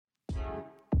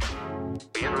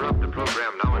We interrupt the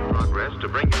program now in progress to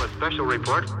bring you a special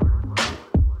report.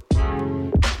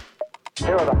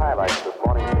 Here are the highlights this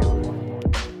morning's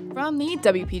news. From the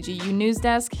WPGU News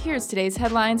Desk, here's today's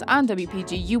headlines on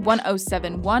WPGU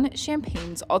 1071,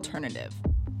 Champaign's Alternative.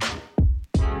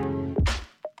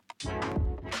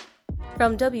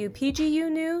 From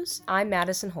WPGU News, I'm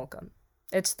Madison Holcomb.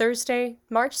 It's Thursday,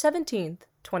 March 17th,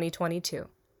 2022.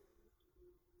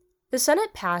 The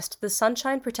Senate passed the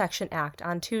Sunshine Protection Act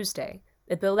on Tuesday,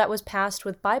 a bill that was passed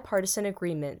with bipartisan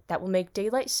agreement that will make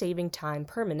daylight saving time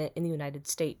permanent in the United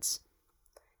States.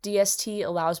 DST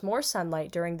allows more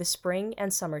sunlight during the spring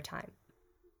and summertime.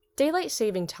 Daylight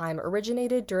saving time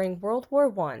originated during World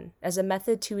War I as a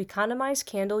method to economize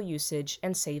candle usage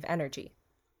and save energy.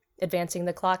 Advancing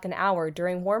the clock an hour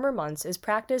during warmer months is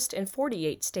practiced in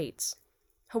 48 states.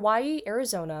 Hawaii,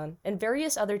 Arizona, and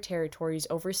various other territories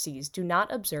overseas do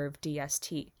not observe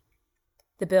DST.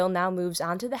 The bill now moves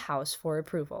on to the House for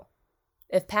approval.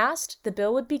 If passed, the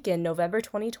bill would begin November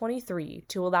 2023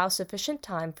 to allow sufficient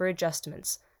time for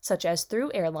adjustments, such as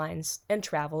through airlines and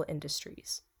travel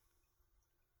industries.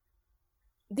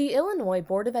 The Illinois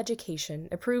Board of Education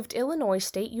approved Illinois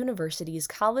State University's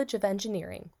College of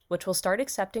Engineering, which will start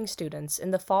accepting students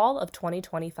in the fall of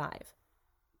 2025.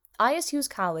 ISU's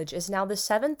college is now the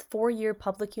 7th four-year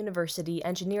public university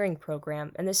engineering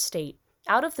program in the state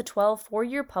out of the 12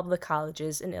 four-year public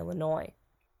colleges in Illinois.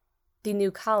 The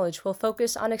new college will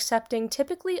focus on accepting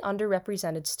typically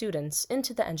underrepresented students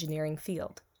into the engineering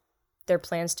field. Their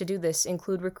plans to do this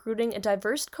include recruiting a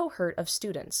diverse cohort of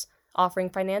students, offering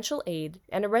financial aid,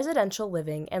 and a residential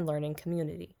living and learning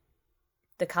community.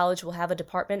 The college will have a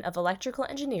Department of Electrical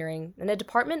Engineering and a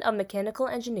Department of Mechanical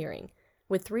Engineering,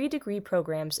 with 3 degree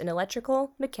programs in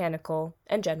electrical, mechanical,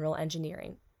 and general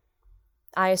engineering.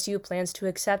 ISU plans to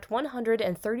accept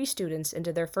 130 students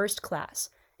into their first class,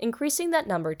 increasing that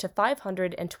number to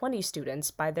 520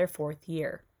 students by their 4th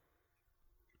year.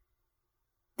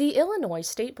 The Illinois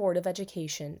State Board of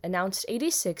Education announced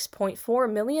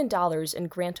 $86.4 million in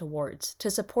grant awards to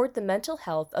support the mental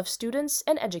health of students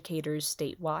and educators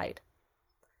statewide.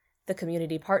 The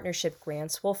community partnership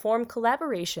grants will form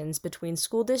collaborations between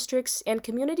school districts and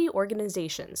community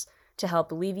organizations to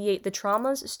help alleviate the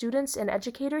traumas students and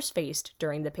educators faced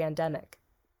during the pandemic.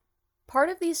 Part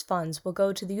of these funds will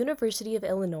go to the University of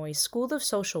Illinois School of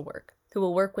Social Work, who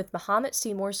will work with Mahomet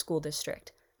Seymour School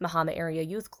District, Mahomet Area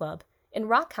Youth Club, and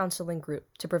Rock Counseling Group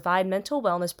to provide mental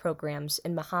wellness programs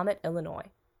in Mahomet, Illinois.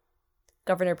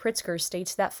 Governor Pritzker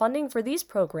states that funding for these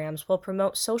programs will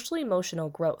promote social-emotional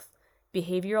growth,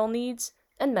 behavioral needs,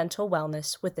 and mental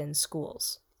wellness within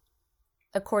schools.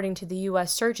 According to the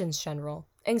U.S. Surgeon General,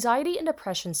 anxiety and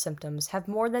depression symptoms have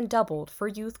more than doubled for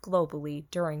youth globally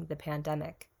during the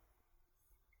pandemic.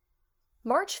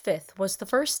 March 5th was the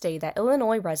first day that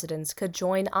Illinois residents could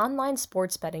join online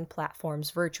sports betting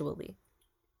platforms virtually.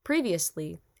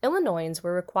 Previously, Illinoisans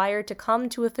were required to come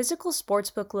to a physical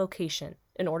sportsbook location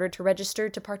in order to register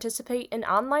to participate in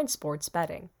online sports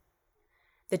betting.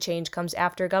 The change comes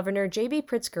after Governor J.B.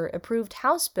 Pritzker approved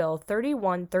House Bill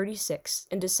 3136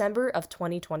 in December of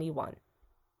 2021.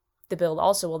 The bill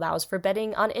also allows for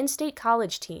betting on in-state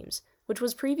college teams, which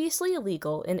was previously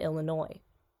illegal in Illinois.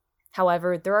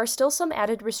 However, there are still some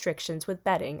added restrictions with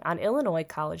betting on Illinois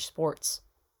college sports.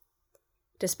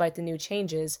 Despite the new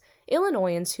changes,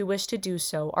 Illinoisans who wish to do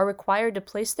so are required to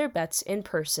place their bets in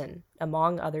person,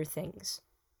 among other things.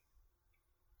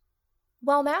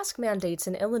 While mask mandates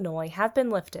in Illinois have been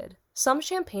lifted, some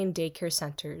Champaign daycare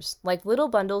centers, like Little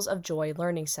Bundles of Joy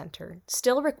Learning Center,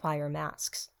 still require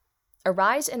masks. A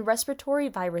rise in respiratory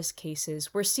virus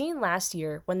cases were seen last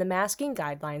year when the masking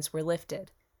guidelines were lifted.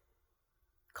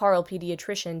 Carle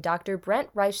pediatrician Dr.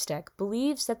 Brent Reifsteck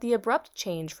believes that the abrupt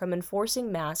change from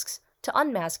enforcing masks to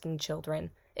unmasking children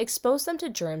exposed them to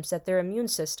germs that their immune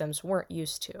systems weren't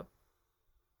used to.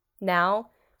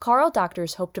 Now, Carle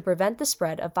doctors hope to prevent the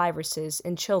spread of viruses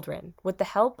in children with the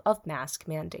help of mask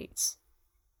mandates.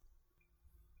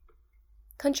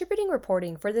 Contributing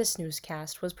reporting for this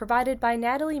newscast was provided by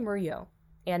Natalie Murillo,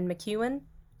 Ann McEwen,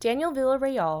 Daniel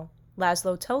Villarreal,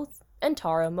 Laszlo Toth, and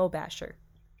Tara Mobasher.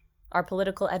 Our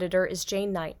political editor is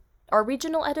Jane Knight. Our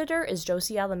regional editor is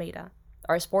Josie Alameda.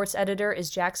 Our sports editor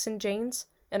is Jackson Janes,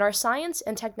 and our science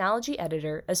and technology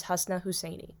editor is Husna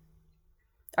Husseini.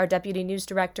 Our deputy news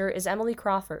director is Emily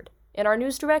Crawford, and our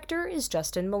news director is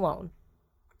Justin Malone.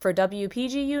 For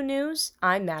WPGU News,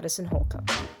 I'm Madison Holcomb.